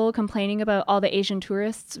white couple complaining about all the Asian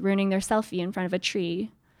tourists ruining their selfie in front of a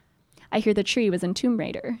tree. I hear the tree was in Tomb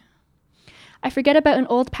Raider. I forget about an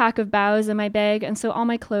old pack of boughs in my bag, and so all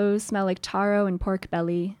my clothes smell like taro and pork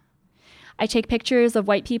belly. I take pictures of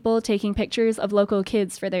white people taking pictures of local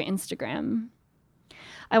kids for their Instagram.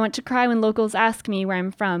 I want to cry when locals ask me where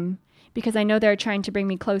I'm from, because I know they're trying to bring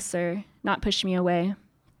me closer, not push me away.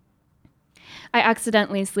 I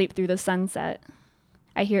accidentally sleep through the sunset.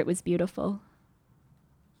 I hear it was beautiful.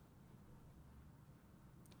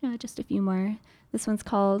 Just a few more. This one's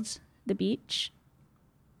called The Beach.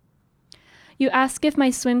 You ask if my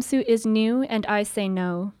swimsuit is new, and I say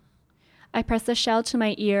no. I press a shell to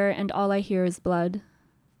my ear, and all I hear is blood.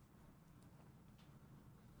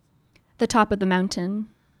 The top of the mountain.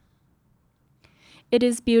 It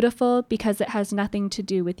is beautiful because it has nothing to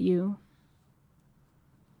do with you.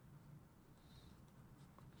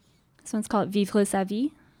 This one's called Vivre sa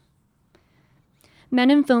vie.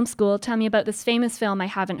 Men in film school tell me about this famous film I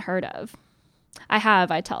haven't heard of. I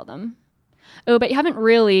have, I tell them. Oh, but you haven't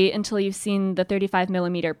really until you've seen the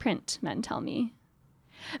 35mm print, men tell me.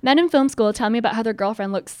 Men in film school tell me about how their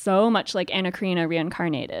girlfriend looks so much like Anna Karina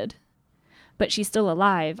reincarnated. But she's still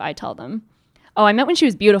alive, I tell them. Oh, I meant when she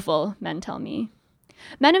was beautiful, men tell me.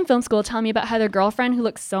 Men in film school tell me about how their girlfriend, who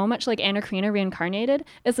looks so much like Anna Karina reincarnated,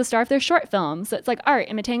 is the star of their short film, so it's like art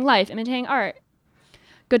imitating life, imitating art.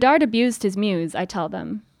 Godard abused his muse, I tell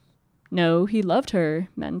them. No, he loved her,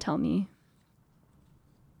 men tell me.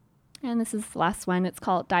 And this is the last one. It's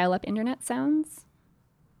called Dial-Up Internet Sounds.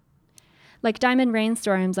 Like diamond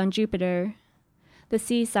rainstorms on Jupiter, the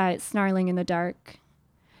seaside snarling in the dark,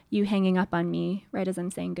 you hanging up on me right as I'm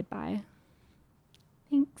saying goodbye.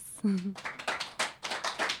 Thanks.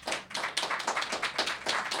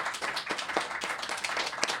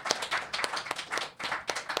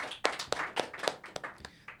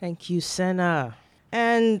 Thank you, Sennah.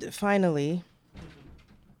 And finally,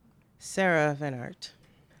 Sarah Venart.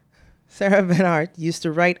 Sarah Venart used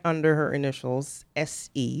to write under her initials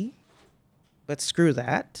SE, but screw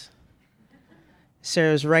that.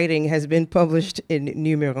 Sarah's writing has been published in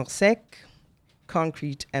Numéro Sec,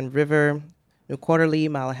 Concrete and River, New Quarterly,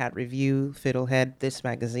 Malahat Review, Fiddlehead, This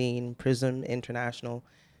Magazine, Prism International,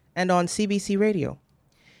 and on CBC Radio.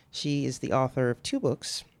 She is the author of 2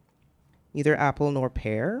 books, Neither Apple Nor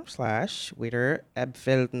Pear / Weder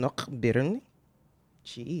Abfeld noch Birn.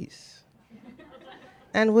 Jeez.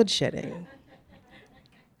 And Woodshedding.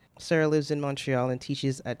 Sarah lives in Montreal and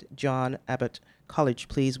teaches at John Abbott College.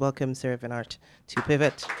 Please welcome Sarah Venart to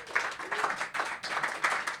Pivot.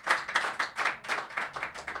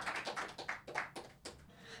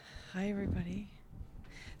 Hi, everybody.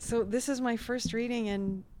 So this is my first reading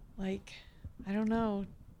in, I don't know,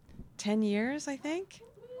 10 years, I think.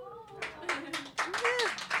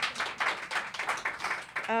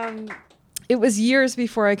 It was years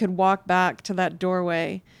before I could walk back to that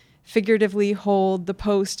doorway, figuratively hold the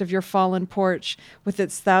post of your fallen porch with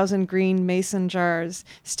its 1,000 green mason jars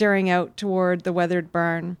staring out toward the weathered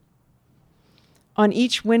barn. On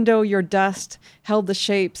each window, your dust held the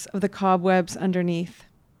shapes of the cobwebs underneath.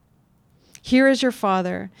 Here is your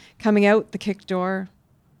father, coming out the kick door.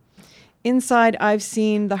 Inside, I've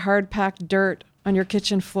seen the hard-packed dirt on your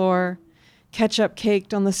kitchen floor, ketchup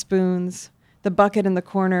caked on the spoons, the bucket in the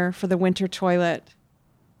corner for the winter toilet.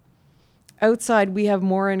 Outside, we have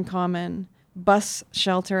more in common. Bus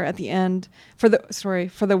shelter at the end, for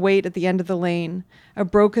the wait at the end of the lane. A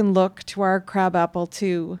broken look to our crabapple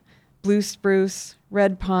too. Blue spruce,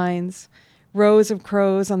 red pines, rows of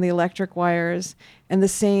crows on the electric wires, and the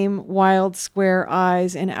same wild square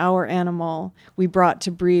eyes in our animal we brought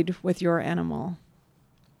to breed with your animal.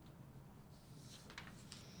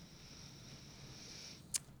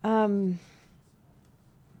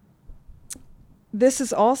 This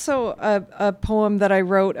is also a poem that I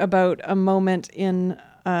wrote about a moment in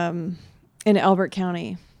Albert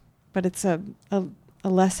County, but it's a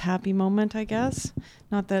less happy moment, I guess.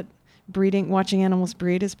 Not that watching animals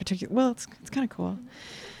breed is particular. Well, it's kind of cool.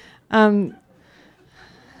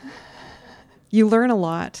 You learn a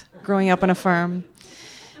lot growing up on a farm.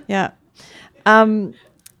 Yeah. Right,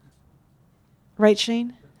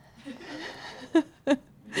 Shane?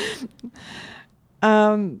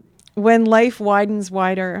 When life widens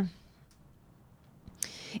wider.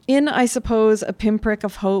 In, I suppose, a pinprick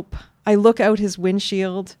of hope, I look out his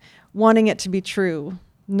windshield, wanting it to be true.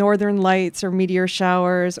 Northern lights or meteor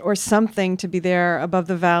showers or something to be there above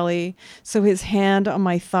the valley, so his hand on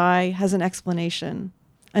my thigh has an explanation,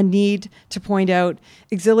 a need to point out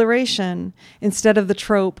exhilaration instead of the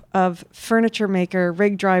trope of furniture maker,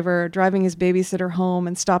 rig driver driving his babysitter home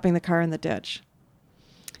and stopping the car in the ditch.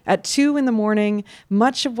 At 2 a.m,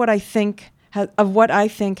 much of what I think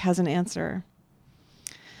has an answer.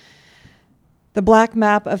 The black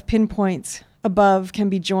map of pinpoints above can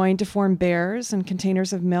be joined to form bears and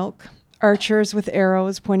containers of milk, archers with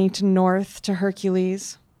arrows pointing to north to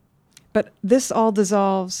Hercules. But this all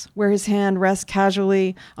dissolves where his hand rests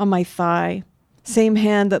casually on my thigh, same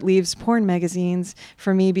hand that leaves porn magazines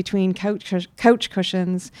for me between couch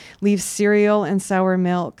cushions, leaves cereal and sour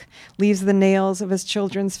milk, leaves the nails of his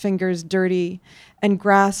children's fingers dirty, and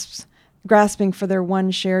grasping for their one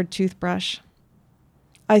shared toothbrush.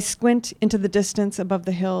 I squint into the distance above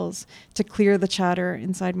the hills to clear the chatter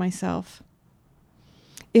inside myself.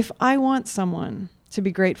 If I want someone to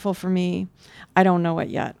be grateful for me, I don't know it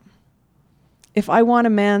yet. If I want a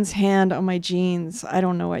man's hand on my jeans, I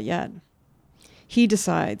don't know it yet. He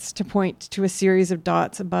decides to point to a series of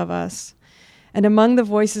dots above us. And among the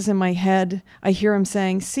voices in my head, I hear him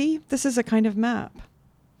saying, "See, this is a kind of map."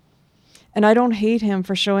 And I don't hate him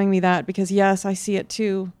for showing me that because, yes, I see it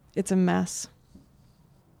too. It's a mess.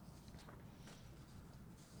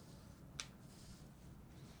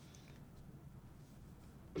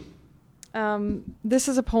 This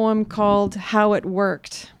is a poem called How It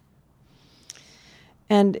Worked.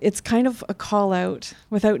 And it's kind of a call out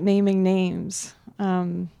without naming names.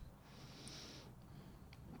 But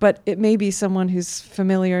it may be someone who's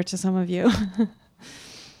familiar to some of you.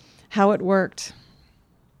 How It Worked.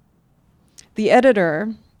 The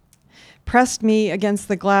editor pressed me against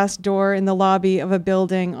the glass door in the lobby of a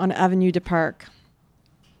building on Avenue du Parc.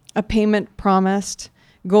 A payment promised,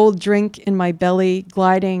 gold drink in my belly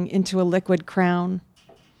gliding into a liquid crown.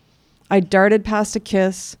 I darted past a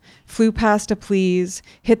kiss, flew past a please,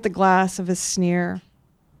 hit the glass of his sneer.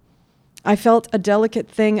 I felt a delicate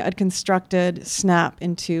thing I'd constructed snap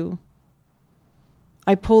in two.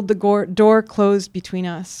 I pulled the door closed between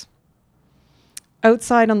us.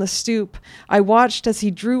 Outside on the stoop, I watched as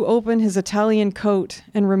he drew open his Italian coat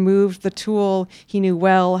and removed the tool he knew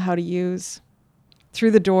well how to use.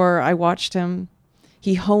 Through the door, I watched him.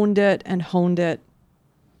 He honed it and honed it.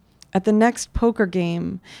 At the next poker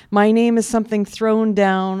game, my name is something thrown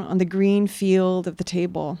down on the green field of the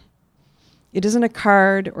table. It isn't a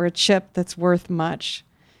card or a chip that's worth much.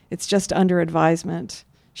 It's just under advisement.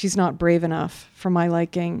 She's not brave enough for my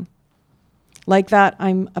liking. Like that,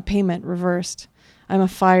 I'm a payment reversed. I'm a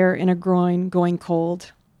fire in a groin going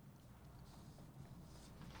cold.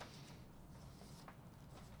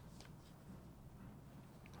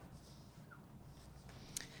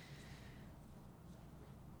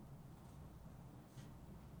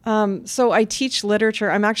 So I teach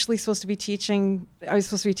literature. I'm actually supposed to be teaching. I was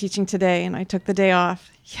supposed to be teaching today, and I took the day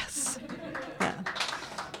off. Yes. Yeah.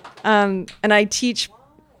 And I teach.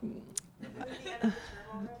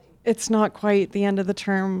 It's not quite the end of the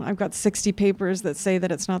term. I've got 60 papers that say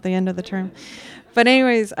that it's not the end of the term. But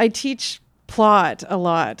anyways, I teach plot a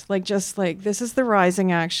lot. Just like this is the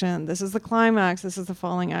rising action, this is the climax, this is the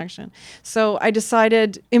falling action. So I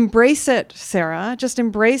decided, embrace it, Sarah. Just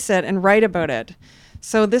embrace it and write about it.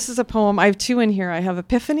 So this is a poem. I have two in here. I have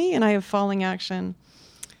Epiphany and I have Falling Action.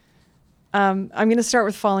 I'm going to start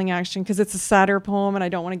with Falling Action because it's a sadder poem and I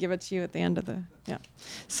don't want to give it to you at the end of the, yeah.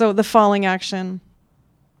 So the Falling Action.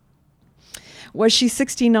 Was she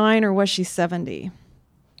 69 or was she 70?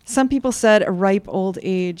 Some people said a ripe old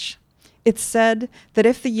age. It's said that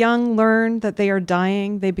if the young learn that they are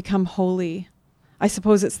dying, they become holy. I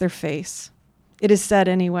suppose it's their face. It is said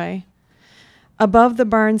anyway. Above the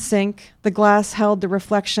barn sink, the glass held the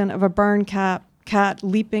reflection of a barn cat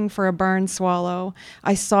leaping for a barn swallow.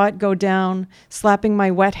 I saw it go down, slapping my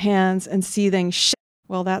wet hands and seething, shit,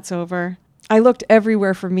 well, that's over. I looked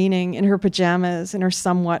everywhere for meaning in her pajamas, in her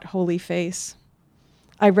somewhat holy face.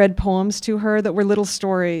 I read poems to her that were little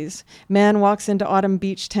stories. Man walks into Autumn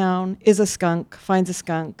Beach Town, is a skunk, finds a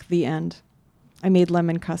skunk, the end. I made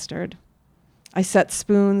lemon custard. I set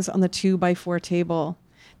spoons on the 2x4 table.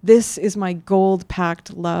 This is my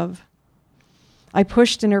gold-packed love. I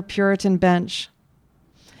pushed in her Puritan bench.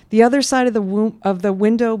 The other side of the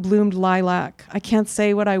window bloomed lilac. I can't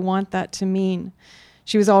say what I want that to mean.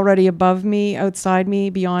 She was already above me, outside me,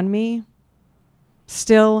 beyond me.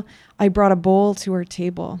 Still, I brought a bowl to her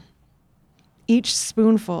table. Each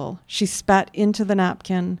spoonful she spat into the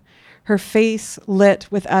napkin, her face lit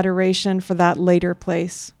with adoration for that later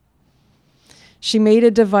place. She made a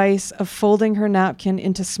device of folding her napkin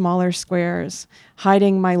into smaller squares,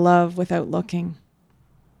 hiding my love without looking.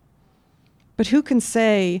 But who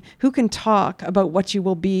can talk about what you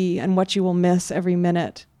will be and what you will miss every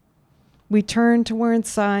minute? We turned to where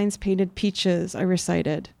signs painted peaches, I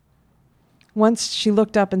recited. Once she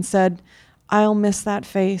looked up and said, I'll miss that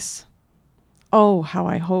face. Oh, how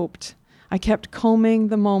I hoped. I kept combing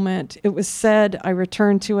the moment. It was said, I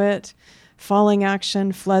returned to it. Falling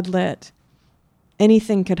action, fled lit.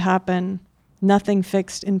 Anything could happen. Nothing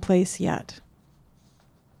fixed in place yet.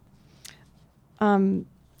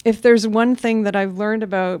 If there's one thing that I've learned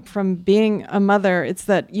about from being a mother, it's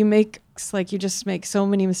that you just make so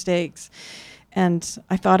many mistakes. And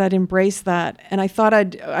I thought I'd embrace that. And I thought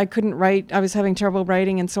I couldn't write. I was having trouble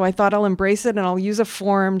writing. And so I thought I'll embrace it and I'll use a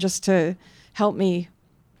form just to help me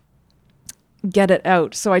get it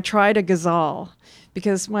out. So I tried a ghazal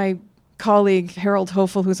because my colleague, Harold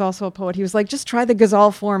Hofel, who's also a poet, he was like, just try the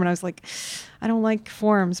ghazal form. And I was like, I don't like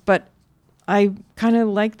forms, but I kind of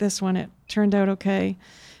like this one. It turned out okay.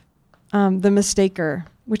 The mistaker,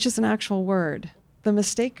 which is an actual word. The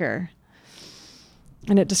mistaker.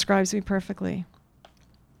 And it describes me perfectly.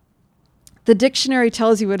 The dictionary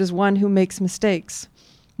tells you it is one who makes mistakes.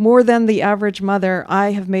 More than the average mother,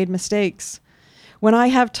 I have made mistakes. When I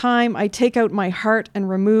have time, I take out my heart and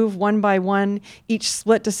remove one by one each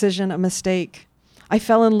split decision a mistake. I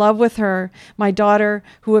fell in love with her, my daughter,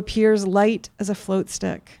 who appears light as a float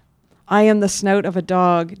stick. I am the snout of a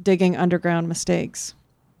dog digging underground mistakes.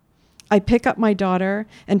 I pick up my daughter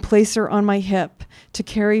and place her on my hip to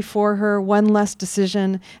carry for her one less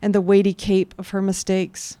decision and the weighty cape of her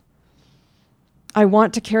mistakes. I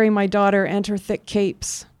want to carry my daughter and her thick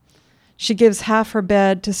capes. She gives half her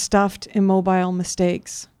bed to stuffed, immobile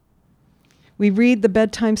mistakes. We read the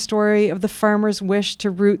bedtime story of the farmer's wish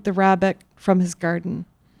to root the rabbit from his garden.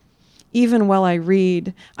 Even while I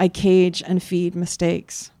read, I cage and feed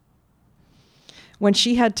mistakes. When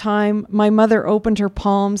she had time, my mother opened her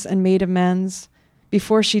palms and made amends.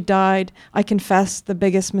 Before she died, I confessed the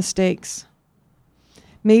biggest mistakes.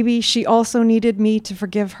 Maybe she also needed me to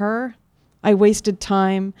forgive her. I wasted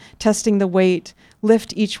time testing the weight,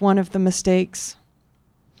 lift each one of the mistakes.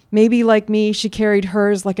 Maybe like me, she carried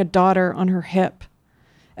hers like a daughter on her hip.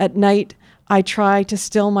 At night, I try to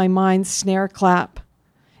still my mind's snare clap.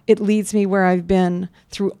 It leads me where I've been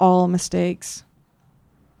through all mistakes.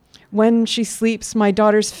 When she sleeps, my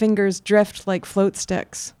daughter's fingers drift like float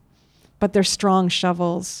sticks, but they're strong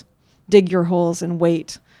shovels. Dig your holes and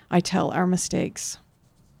wait, I tell our mistakes.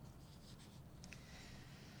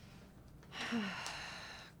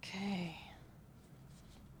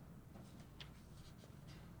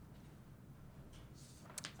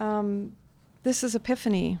 This is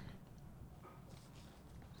Epiphany.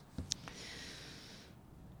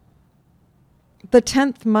 The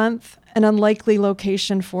 10th month, an unlikely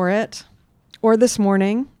location for it, or this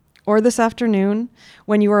morning, or this afternoon,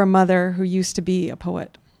 when you are a mother who used to be a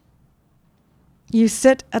poet. You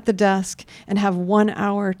sit at the desk and have 1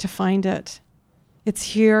 hour to find it. It's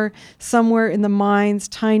here, somewhere in the mind's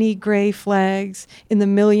tiny gray flags, in the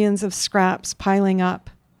millions of scraps piling up.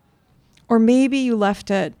 Or maybe you left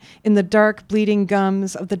it in the dark, bleeding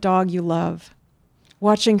gums of the dog you love,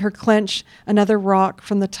 watching her clench another rock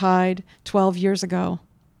from the tide 12 years ago.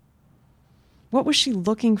 What was she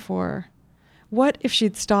looking for? What if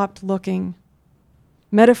she'd stopped looking?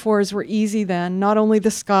 Metaphors were easy then, not only the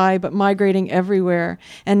sky, but migrating everywhere.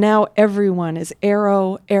 And now everyone is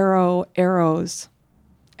arrow, arrow, arrows.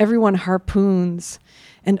 Everyone harpoons.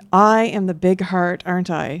 And I am the big heart, aren't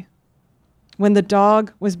I? When the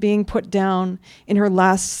dog was being put down in her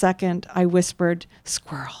last second, I whispered,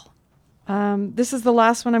 squirrel. This is the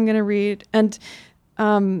last one I'm going to read. And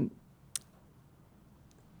I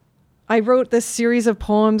wrote this series of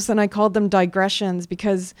poems and I called them digressions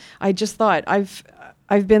because I just thought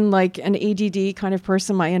I've been like an ADD kind of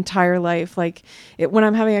person my entire life. Like when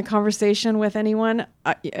I'm having a conversation with anyone,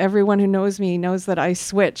 everyone who knows me knows that I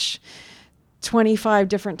switch 25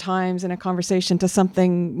 different times in a conversation to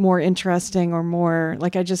something more interesting or more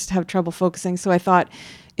like I just have trouble focusing. So I thought,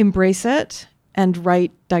 embrace it and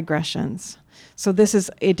write digressions. So this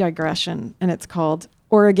is a digression and it's called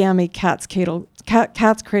Origami Cat's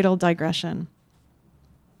Cradle Digression.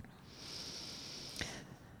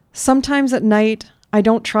 Sometimes at night, I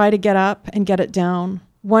don't try to get up and get it down.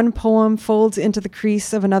 One poem folds into the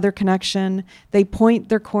crease of another connection. They point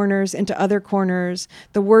their corners into other corners.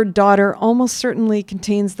 The word daughter almost certainly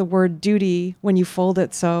contains the word duty when you fold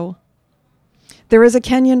it so. There is a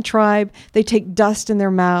Kenyan tribe. They take dust in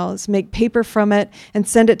their mouths, make paper from it, and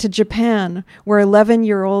send it to Japan, where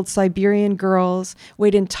 11-year-old Siberian girls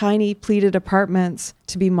wait in tiny pleated apartments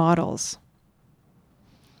to be models.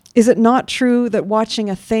 Is it not true that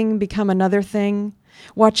watching a thing become another thing,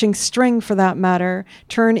 watching string, for that matter,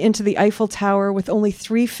 turn into the Eiffel Tower with only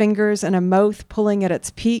 3 fingers and a mouth pulling at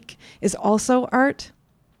its peak, is also art?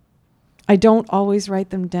 I don't always write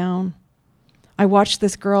them down. I watched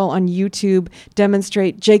this girl on YouTube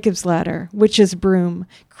demonstrate Jacob's ladder, witch's broom,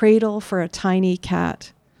 cradle for a tiny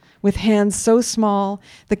cat. With hands so small,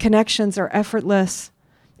 the connections are effortless,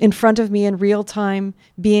 in front of me in real time,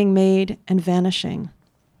 being made and vanishing.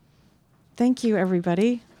 Thank you,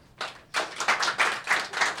 everybody.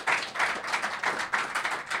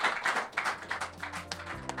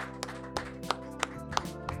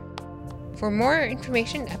 For more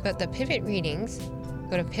information about the Pivot readings,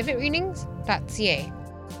 go to pivotreadings.ca.